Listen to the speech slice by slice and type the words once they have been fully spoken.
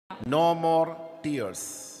No more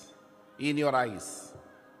tears in your eyes.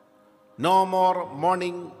 No more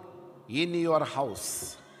mourning in your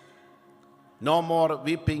house. No more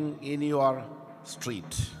weeping in your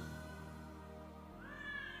street.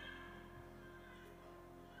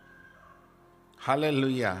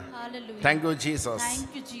 Hallelujah. Hallelujah. Thank you, Jesus.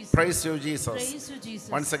 Thank you, Jesus. Praise you, Jesus. Praise you, Jesus.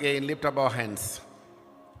 Once again, lift up our hands.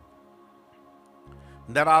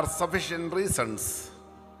 There are sufficient reasons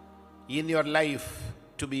in your life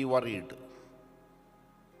to be worried,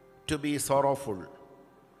 to be sorrowful,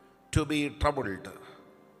 to be troubled.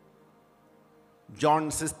 John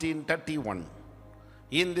 16:31.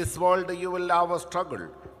 In this world you will have a struggle,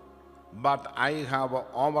 but I have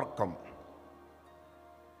overcome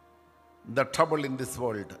the trouble in this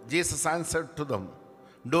world. Jesus answered to them,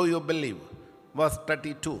 do you believe? Verse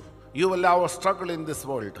 32. You will have a struggle in this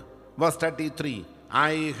world. Verse 33.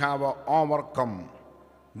 I have overcome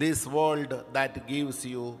this world that gives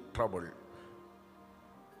you trouble.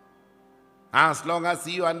 As long as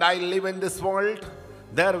you and I live in this world,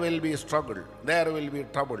 there will be struggle, there will be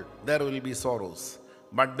trouble, there will be sorrows.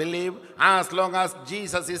 But believe, as long as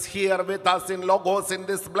Jesus is here with us in Logos in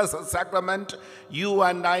this blessed sacrament, you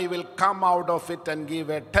and I will come out of it and give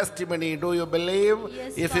a testimony. Do you believe?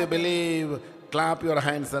 Yes, if Father. you believe, clap your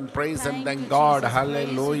hands and praise and Thank thank you, God. Jesus.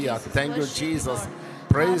 Hallelujah. Praise you, Jesus. Thank you, Worship you, Jesus. Lord.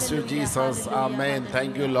 Praise you, Hallelujah, Jesus. hallelujah, Amen.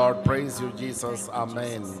 Thank you, hallelujah. Lord. Amen, Praise you, amen. Jesus. Thank you,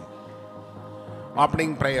 Amen. Jesus.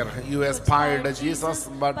 Opening prayer. You aspired Jesus,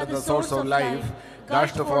 but the source of life,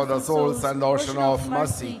 gushed for the souls and the ocean of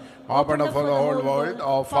mercy, opened up for the whole world,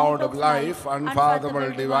 of fount of life,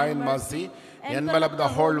 unfathomable divine mercy, envelop the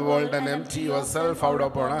whole world and empty yourself out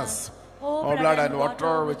upon us. O blood and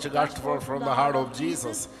water which gushed forth from the heart of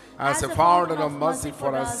Jesus, as a fountain of mercy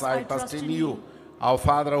for us, I trust in you. Our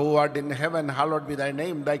Father who art in heaven, hallowed be thy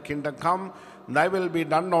name. Thy kingdom come, thy will be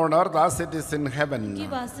done on earth as it is in heaven.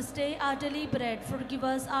 Give us this day our daily bread. Forgive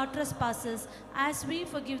us our trespasses, as we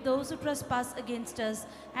forgive those who trespass against us.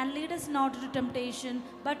 And lead us not into temptation,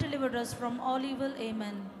 but deliver us from all evil.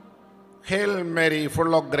 Amen. Hail Mary,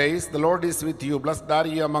 full of grace, the Lord is with you. Blessed are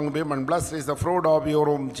you among women, blessed is the fruit of your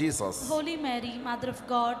womb, Jesus. Holy Mary, Mother of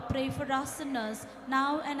God, pray for us sinners,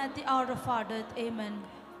 now and at the hour of our death. Amen.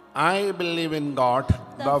 I believe in God,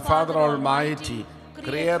 the Father Almighty,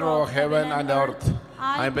 creator of heaven and earth.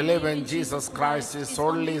 I believe in Jesus Christ, his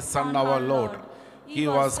only Son, our Lord. He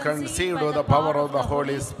was conceived with the power of the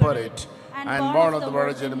Holy Spirit and born of the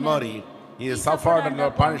Virgin Mary. He suffered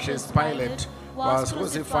under Pontius Pilate, was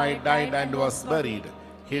crucified, died, and was buried.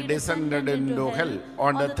 He descended into hell.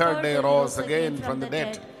 On the third day rose again from the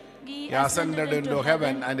dead. He ascended into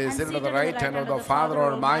heaven and is seated at the right hand of the Father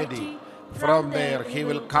Almighty. From there he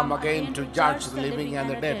will come again to judge the living and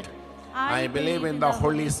the dead. I believe in the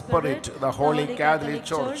Holy Spirit, the Holy Catholic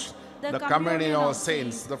Church, the communion of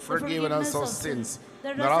saints, the forgiveness of sins,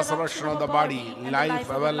 the resurrection of the body, life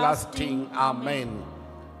everlasting. Amen.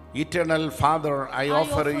 Eternal Father, I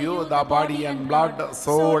offer you the body and blood,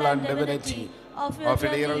 soul and divinity of your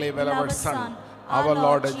dearly beloved Son, our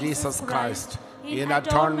Lord Jesus Christ, in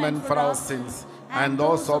atonement for our sins and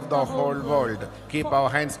those of the whole world. Keep our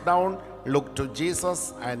hands down, look to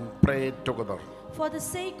Jesus and pray together. For the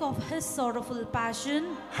sake of his sorrowful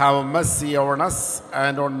passion, Have mercy on us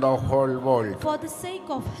and on the whole world. for the sake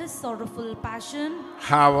of his sorrowful passion,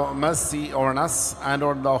 Have mercy on us and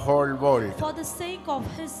on the whole world. for the sake of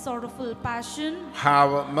his sorrowful passion,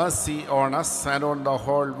 Have mercy on us and on the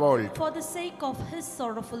whole world. for the sake of his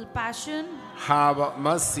sorrowful passion, Have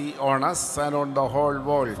mercy on us and on the whole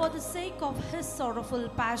world. for the sake of his sorrowful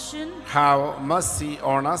passion, Have mercy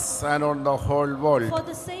on us and on the whole world. for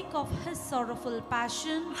the sake of his sorrowful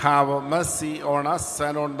passion, Have mercy on us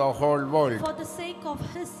and on the whole world. for the sake of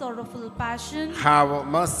his sorrowful passion, Have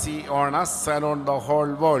mercy on us and on the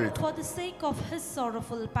whole world. for the sake of his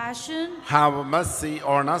sorrowful passion, Have mercy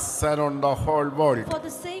on us and on the whole world. for the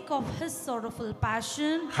sake of his sorrowful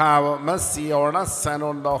passion, Have mercy on us and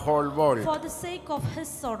on the whole world. for the sake of his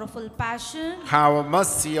sorrowful passion. Have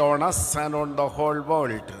mercy on us and on the whole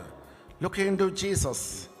world. Look into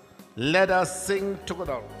Jesus. Let us sing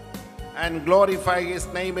together and glorify his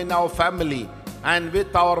name in our family and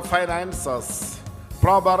with our finances.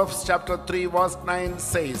 Proverbs chapter 3 verse 9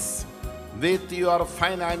 says, with your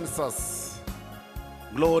finances,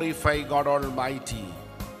 glorify God Almighty.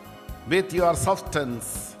 With your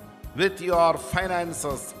substance, with your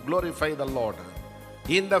finances, glorify the Lord.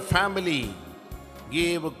 In the family,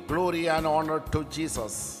 give glory and honor to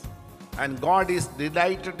Jesus. And God is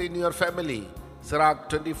delighted in your family. Sirach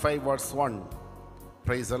 25 verse 1.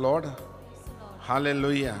 Praise the Lord.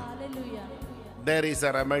 Hallelujah. Hallelujah. There is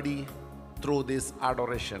a remedy through this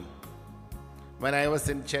adoration. when I was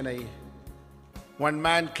in Chennai, one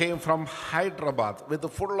man came from Hyderabad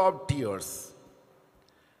with full of tears.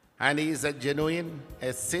 And he is a genuine,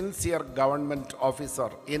 a sincere government officer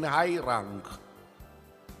in high rank.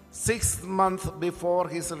 6 months before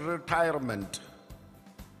his retirement,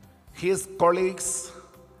 his colleagues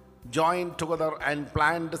joined together and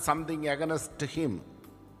planned something against him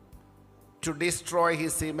to destroy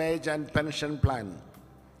his image and pension plan,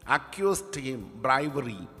 accused him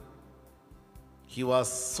bribery. He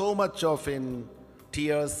was so much of in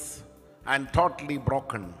tears and totally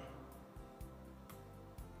broken.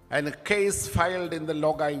 And a case filed in the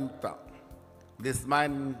Lokayukta. This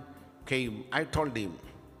man came. I told him,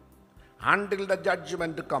 until the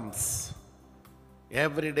judgment comes,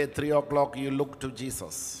 every day 3 o'clock you look to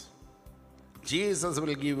Jesus. Jesus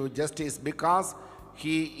will give you justice because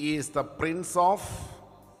he is the Prince of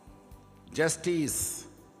Justice.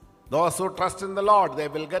 Those who trust in the Lord, they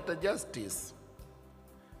will get a justice.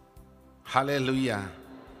 Hallelujah.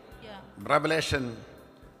 Yeah. Revelation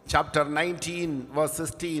chapter 19 verse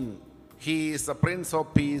 16. He is the Prince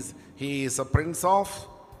of Peace. He is a Prince of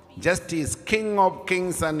Justice. King of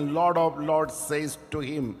kings and Lord of lords says to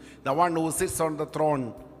him. The one who sits on the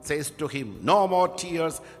throne says to him, no more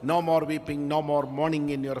tears, no more weeping, no more mourning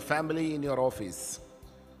in your family, in your office.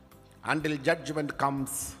 Until judgment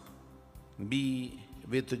comes, be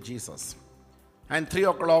with Jesus. And 3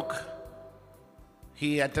 o'clock,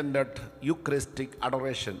 he attended Eucharistic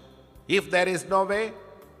adoration. If there is no way,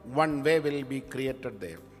 one way will be created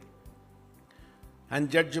there. And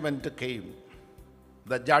judgment came.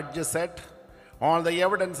 The judge said, all the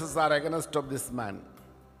evidences are against of this man.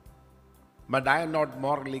 But I am not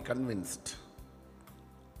morally convinced.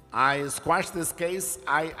 I squash this case,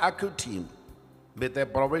 I acquit him with a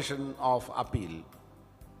provision of appeal.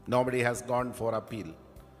 Nobody has gone for appeal.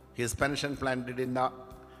 His pension plan did not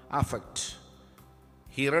affect.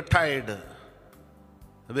 He retired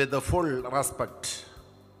with the full respect.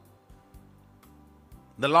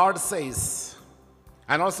 The Lord says,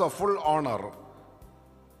 and also full honor,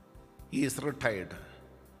 he is retired.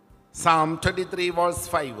 Psalm 23 verse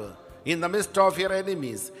 5. In the midst of your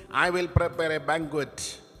enemies, I will prepare a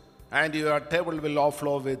banquet, and your table will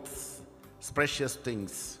overflow with precious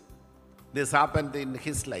things. This happened in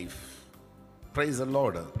his life. Praise the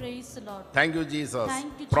Lord. Praise the Lord. Thank you, Jesus.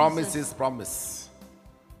 Thank you, Promise Jesus. is promise.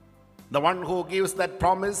 The one who gives that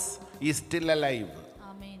promise is still alive.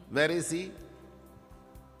 Amen. Where is he?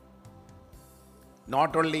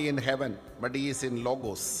 Not only in heaven, but he is in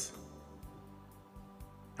Logos.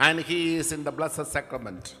 And he is in the Blessed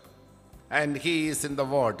Sacrament. And he is in the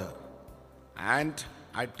Word. And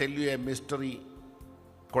I tell you a mystery.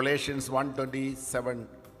 Colossians 1:27,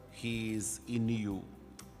 he is in you.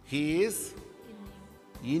 He is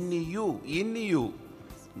in you. In you.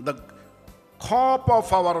 The hope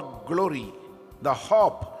of our glory. The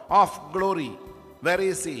hope of glory. Where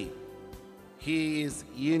is he? He is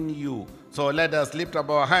in you. So let us lift up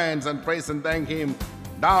our hands and praise and thank him.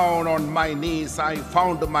 Down on my knees, I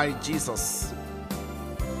found my Jesus.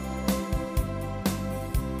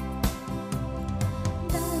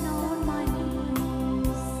 Down on my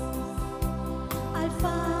knees, I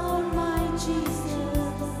found my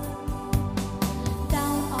Jesus.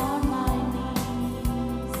 Down on my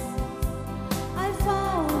knees, I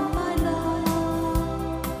found my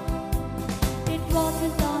Lord. It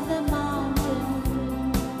wasn't on the mountain,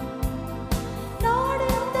 not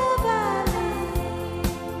in the valley,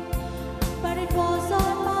 but it was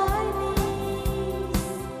on my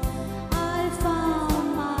knees. I found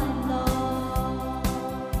my Lord.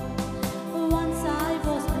 Once I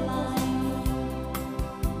was blind,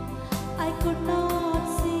 I could not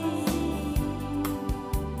see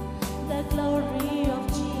the glory of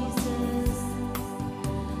Jesus,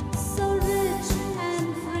 so rich and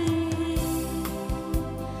free.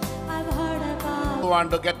 I've heard about Who want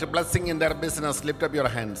to get a blessing in their business, lift up your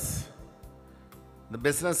hands. The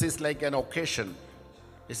business is like an occasion.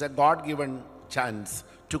 It's a God-given chance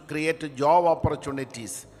to create job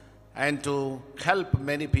opportunities and to help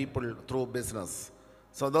many people through business.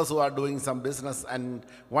 So those who are doing some business and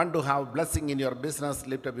want to have blessing in your business,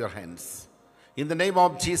 lift up your hands. In the name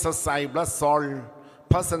of Jesus, I bless all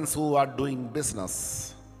persons who are doing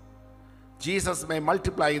business. Jesus may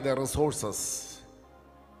multiply their resources.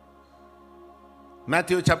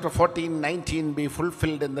 Matthew chapter 14:19 be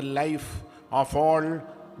fulfilled in the life of all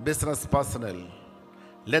business personnel.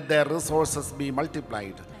 Let their resources be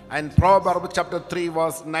multiplied. And Proverbs chapter 3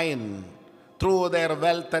 verse 9, through their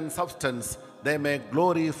wealth and substance, they may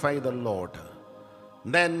glorify the Lord.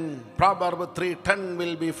 Then Proverbs 3:10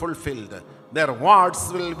 will be fulfilled. Their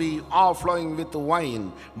wards will be overflowing with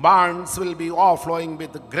wine. Barns will be overflowing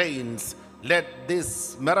with grains. Let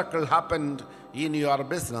this miracle happen in your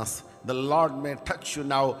business. The Lord may touch you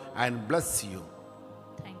now and bless you.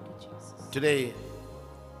 Thank you, Jesus. Today,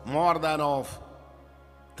 more than of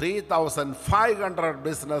 3,500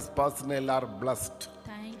 business personnel are blessed.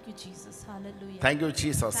 Thank you, Jesus. Hallelujah. Thank you,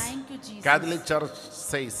 Jesus. Thank you, Jesus. Catholic Church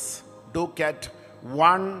says, do get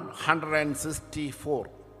 164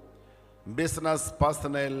 business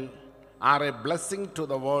personnel are a blessing to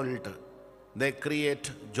the world. They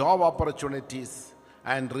create job opportunities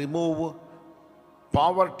and remove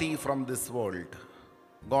poverty from this world.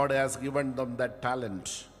 God has given them that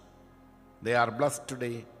talent. They are blessed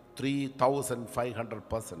today, 3,500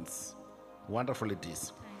 persons. Wonderful it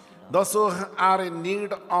is. Those who are in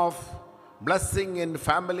need of blessing in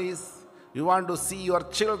families, you want to see your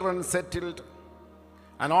children settled,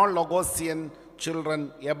 and all Logosian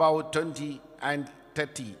children above 20 and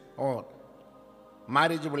 30 or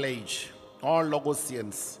marriageable age, all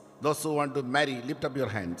Logosians, those who want to marry, lift up your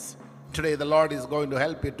hands. Today the Lord is going to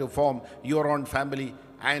help you to form your own family,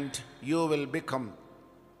 and you will become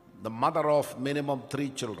the mother of minimum 3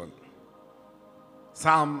 children.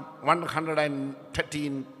 Psalm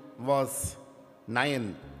 113 verse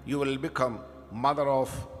 9, you will become mother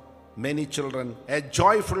of many children, a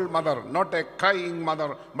joyful mother, not a crying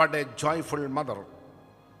mother, but a joyful mother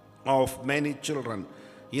of many children.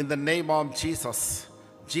 In the name of Jesus,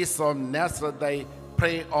 Jesus of Nazareth, I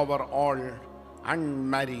pray over all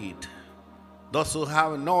unmarried, those who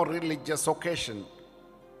have no religious occasion,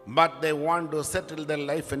 but they want to settle their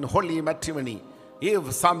life in holy matrimony.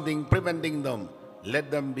 If something preventing them, let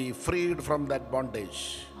them be freed from that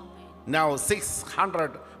bondage. Amen. Now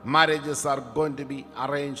 600 marriages are going to be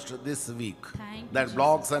arranged this week. Thank you, That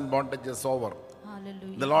blocks and bondages over.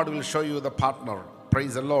 Hallelujah. The Lord will show you the partner.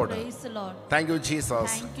 Praise the Lord. Praise the Lord. Thank you,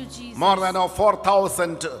 Jesus. Thank you, Jesus. More than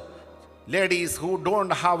 4,000 ladies who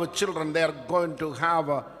don't have children, they are going to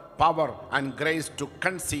have power and grace to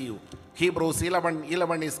conceive. Hebrews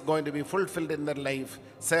 11:11 is going to be fulfilled in their life.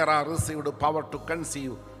 Sarah received power to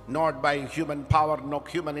conceive, not by human power, no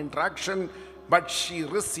human interaction, but she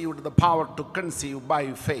received the power to conceive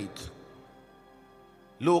by faith.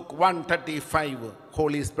 Luke 1:35,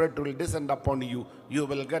 Holy Spirit will descend upon you. You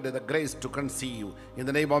will get the grace to conceive. In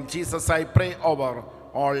the name of Jesus, I pray over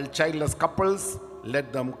all childless couples.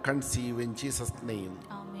 Let them conceive in Jesus' name.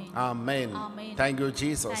 Amen. Amen. Amen. Thank you,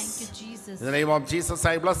 Jesus. Thank you, Jesus. In the name of Jesus,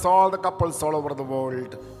 I bless all the couples all over the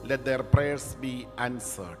world. Let their prayers be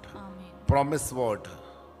answered. Amen. Promise word.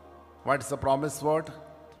 What is the promise word?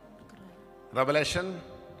 Revelation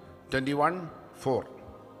 21:4.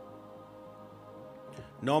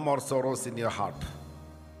 No more sorrows in your heart.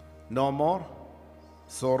 No more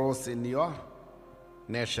sorrows in your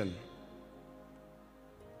nation.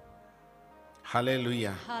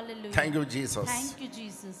 Hallelujah. Hallelujah. Thank you, Jesus. Thank you,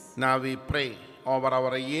 Jesus. Now we pray over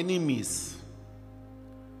our enemies.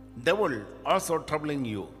 Devil also troubling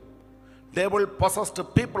you. Devil possessed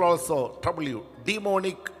people also trouble you.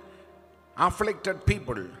 Demonic afflicted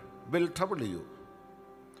people will trouble you.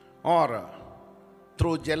 Or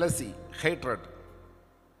through jealousy, hatred,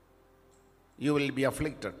 you will be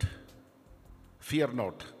afflicted. Fear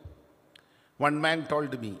not. One man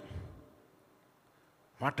told me,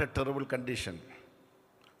 what a terrible condition.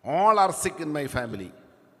 All are sick in my family.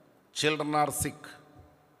 Children are sick.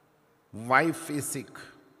 Wife is sick.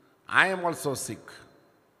 I am also sick.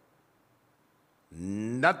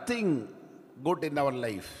 Nothing good in our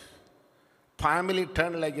life. Family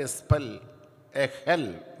turned like a spell, a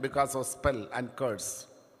hell because of spell and curse.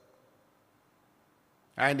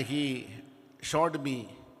 And he showed me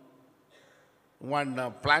one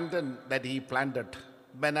plantain that he planted,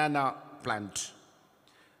 banana plant.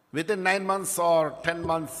 Within 9 months or 10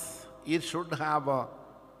 months, it should have a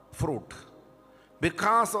fruit.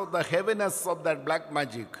 Because of the heaviness of that black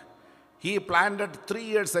magic, he planted 3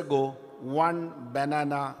 years ago one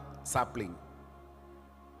banana sapling.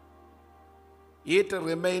 It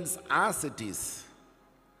remains as it is.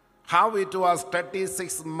 How it was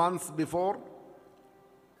 36 months before,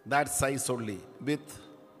 that size only, with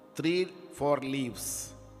 3-4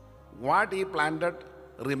 leaves. What he planted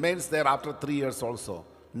remains there after 3 years also.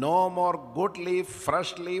 No more good leaf,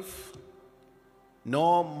 fresh leaf,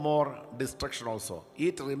 no more destruction also.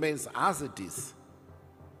 It remains as it is.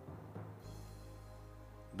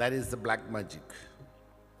 That is the black magic.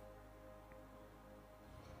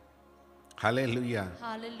 Hallelujah.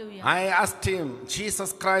 Hallelujah. I asked him,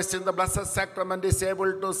 Jesus Christ in the Blessed Sacrament is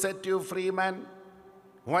able to set you free, man.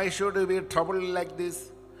 Why should you be troubled like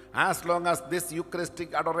this? As long as this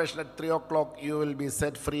Eucharistic adoration at 3 o'clock, you will be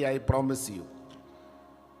set free, I promise you.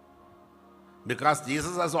 Because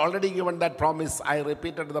Jesus has already given that promise, I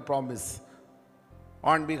repeated the promise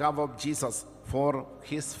on behalf of Jesus for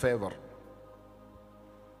his favor.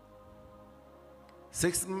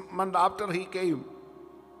 6 months after he came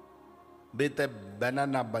with a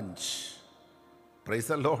banana bunch. Praise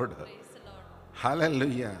the Lord.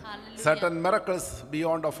 Hallelujah. Certain miracles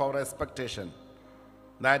beyond of our expectation.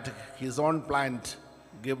 That his own plant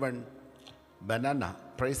given banana.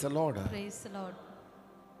 Praise the Lord. Praise the Lord.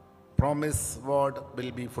 Promise word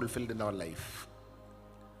will be fulfilled in our life.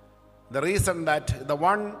 The reason that the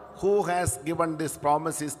one who has given this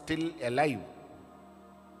promise is still alive.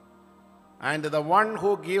 And the one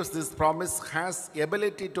who gives this promise has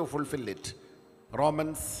ability to fulfill it.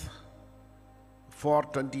 Romans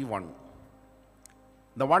 4:21.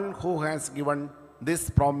 The one who has given this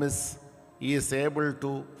promise is able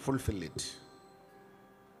to fulfill it.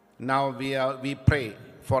 Now we pray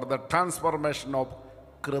for the transformation of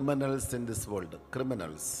criminals in this world.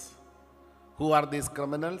 Criminals. Who are these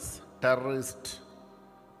criminals? Terrorists,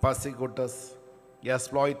 persecutors,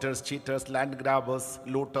 exploiters, cheaters, land grabbers,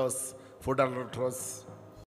 looters, food adulterers,